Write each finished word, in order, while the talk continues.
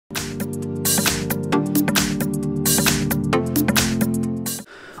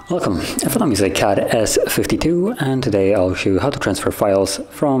Welcome, my name is CAT S52 and today I'll show you how to transfer files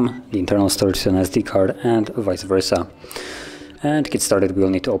from the internal storage to an SD card and vice versa. And to get started we will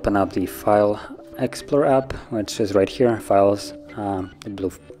need to open up the File Explorer app, which is right here, Files, the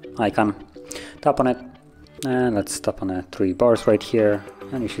blue icon. Tap on it and let's tap on the three bars right here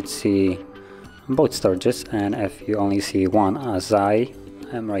and you should see both storages, and if you only see one as I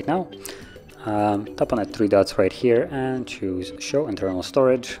am right now, tap on the three dots right here and choose Show Internal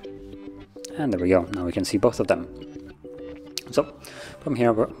Storage, and there we go. Now we can see both of them. So from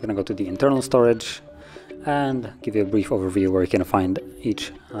here we're going to go to the internal storage and give you a brief overview where you can find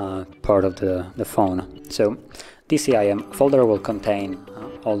each part of the phone. So DCIM folder will contain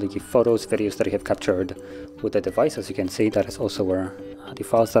all the photos, videos that you have captured with the device. As you can see, that is also where the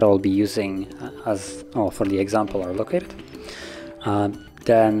files that I will be using for the example are located.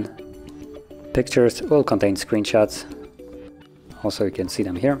 Then pictures will contain screenshots, also you can see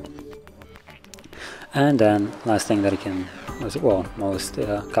them here. And then last thing that you can, most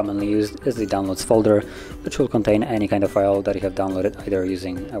commonly used is the downloads folder, which will contain any kind of file that you have downloaded either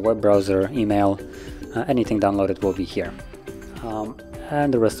using a web browser, email, anything downloaded will be here.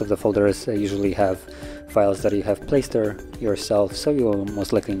 And the rest of the folders usually have files that you have placed there yourself, so you will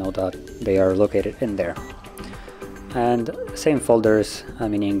most likely know that they are located in there. And same folders,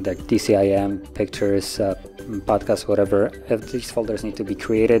 meaning the DCIM, pictures, podcasts, whatever, if these folders need to be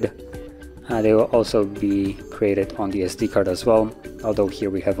created, they will also be created on the SD card as well, although here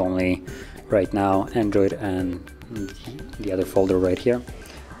we have only right now Android and the other folder right here.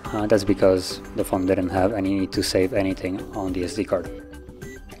 That's because the phone didn't have any need to save anything on the SD card.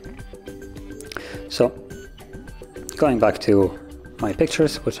 So going back to my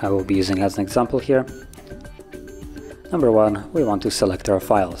pictures, which I will be using as an example here. Number one, we want to select our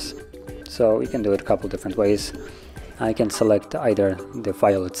files. So you can do it a couple different ways. I can select either the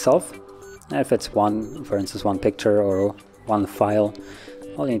file itself. If it's one, for instance, one picture or one file,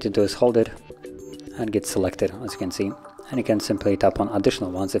 all you need to do is hold it and get selected, as you can see. And you can simply tap on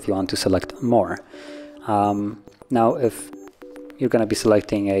additional ones if you want to select more. Now, if you're going to be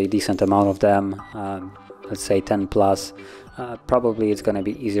selecting a decent amount of them, let's say 10 plus, probably it's going to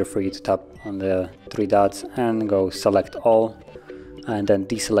be easier for you to tap on the three dots and go select all, and then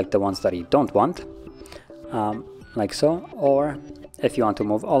deselect the ones that you don't want, like so. Or if you want to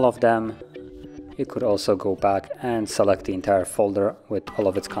move all of them, you could also go back and select the entire folder with all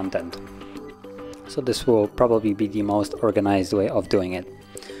of its content. So this will probably be the most organized way of doing it.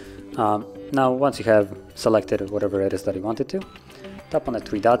 Now once you have selected whatever it is that you wanted to, tap on the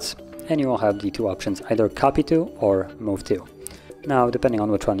three dots and you will have the two options, either copy to or move to. Now depending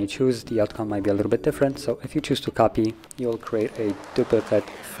on which one you choose, the outcome might be a little bit different. So if you choose to copy, you'll create a duplicate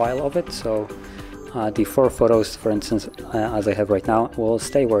file of it. So the four photos, for instance, as I have right now, will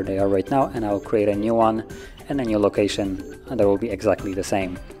stay where they are right now, and I will create a new one and a new location, and that will be exactly the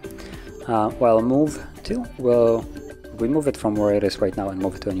same. While move to will remove it from where it is right now and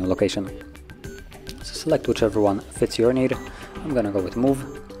move it to a new location. So select whichever one fits your need. I'm gonna go with move,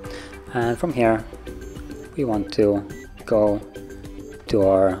 and from here we want to go to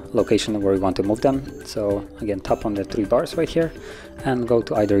our location where we want to move them. So again, tap on the three bars right here and go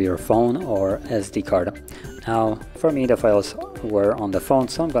to either your phone or SD card. Now for me the files were on the phone,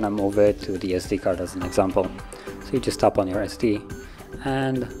 so I'm gonna move it to the SD card as an example. So you just tap on your SD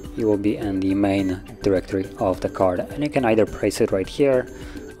and you will be in the main directory of the card, and you can either place it right here,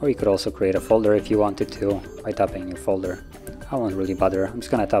 or you could also create a folder if you wanted to by tapping your folder. I won't really bother. I'm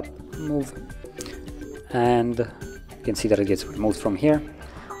just gonna tap move, and you can see that it gets removed from here.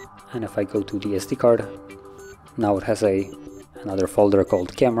 And if I go to the SD card, now it has another folder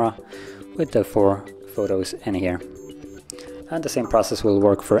called camera with the four photos in here. And the same process will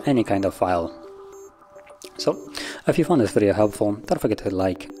work for any kind of file. So if you found this video helpful, don't forget to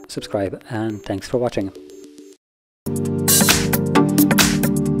like, subscribe, and thanks for watching.